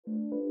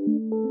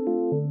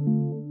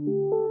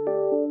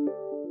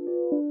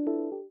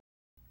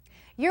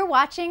You're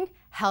watching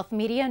Health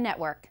Media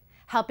Network,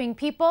 helping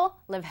people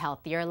live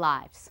healthier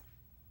lives.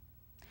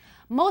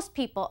 Most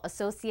people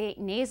associate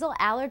nasal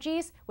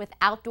allergies with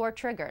outdoor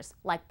triggers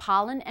like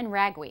pollen and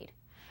ragweed.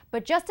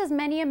 But just as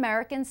many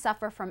Americans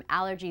suffer from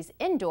allergies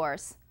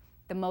indoors,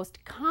 the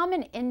most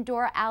common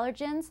indoor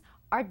allergens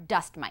are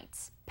dust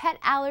mites, pet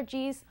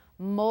allergies,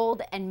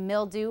 mold and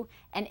mildew,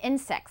 and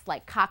insects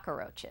like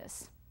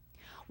cockroaches.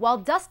 While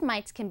dust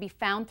mites can be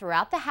found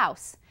throughout the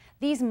house,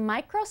 these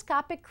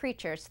microscopic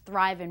creatures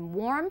thrive in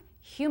warm,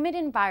 humid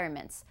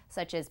environments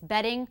such as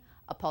bedding,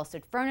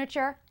 upholstered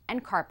furniture,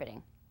 and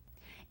carpeting.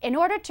 In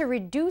order to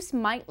reduce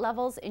mite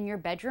levels in your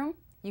bedroom,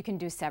 you can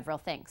do several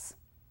things.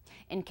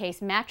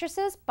 Encase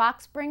mattresses,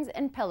 box springs,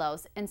 and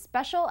pillows in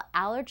special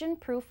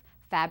allergen-proof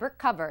fabric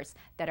covers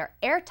that are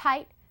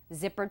airtight,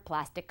 zippered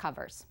plastic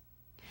covers.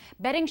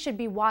 Bedding should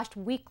be washed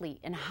weekly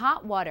in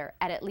hot water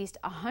at least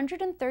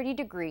 130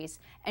 degrees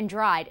and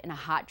dried in a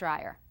hot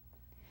dryer.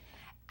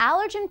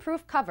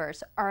 Allergen-proof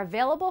covers are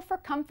available for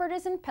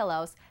comforters and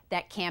pillows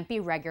that can't be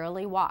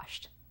regularly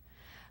washed.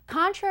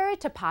 Contrary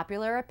to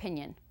popular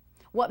opinion,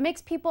 what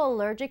makes people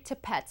allergic to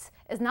pets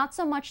is not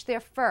so much their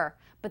fur,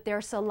 but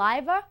their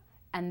saliva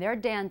and their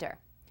dander,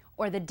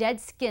 or the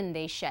dead skin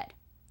they shed.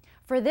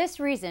 For this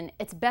reason,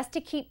 it's best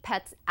to keep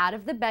pets out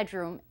of the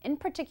bedroom, in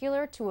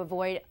particular to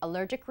avoid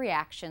allergic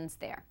reactions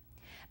there.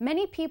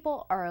 Many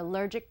people are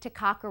allergic to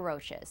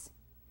cockroaches.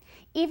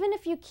 Even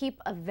if you keep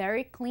a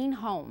very clean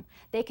home,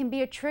 they can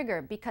be a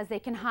trigger because they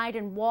can hide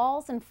in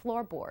walls and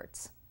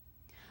floorboards.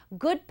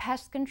 Good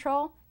pest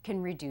control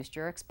can reduce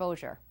your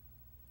exposure.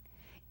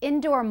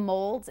 Indoor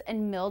molds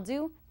and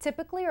mildew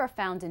typically are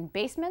found in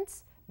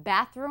basements,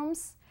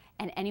 bathrooms,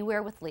 and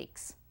anywhere with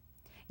leaks.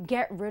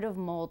 Get rid of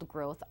mold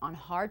growth on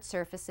hard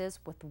surfaces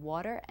with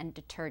water and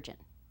detergent.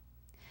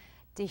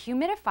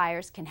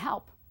 Dehumidifiers can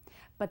help,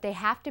 but they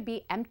have to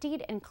be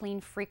emptied and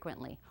cleaned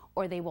frequently,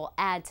 or they will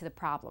add to the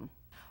problem.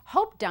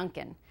 Hope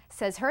Duncan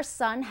says her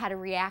son had a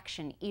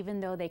reaction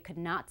even though they could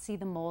not see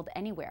the mold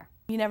anywhere.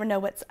 You never know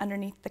what's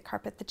underneath the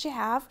carpet that you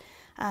have,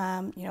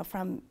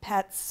 from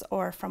pets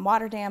or from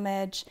water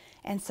damage,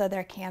 and so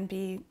there can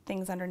be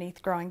things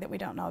underneath growing that we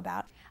don't know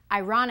about.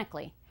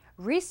 Ironically,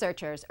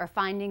 researchers are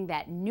finding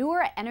that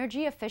newer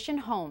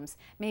energy-efficient homes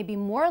may be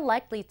more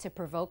likely to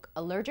provoke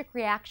allergic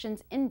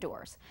reactions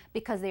indoors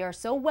because they are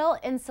so well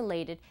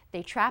insulated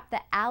they trap the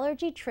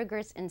allergy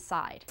triggers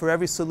inside. For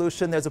every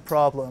solution, there's a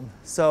problem.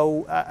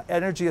 So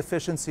energy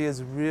efficiency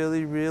is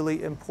really,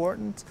 really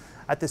important.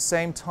 At the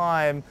same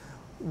time,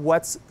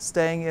 what's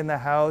staying in the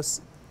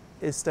house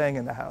is staying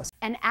in the house.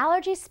 An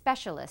allergy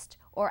specialist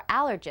or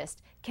allergist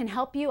can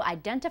help you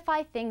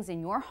identify things in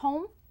your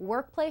home,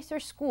 workplace, or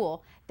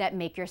school that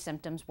make your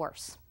symptoms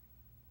worse.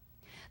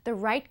 The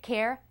right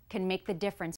care can make the difference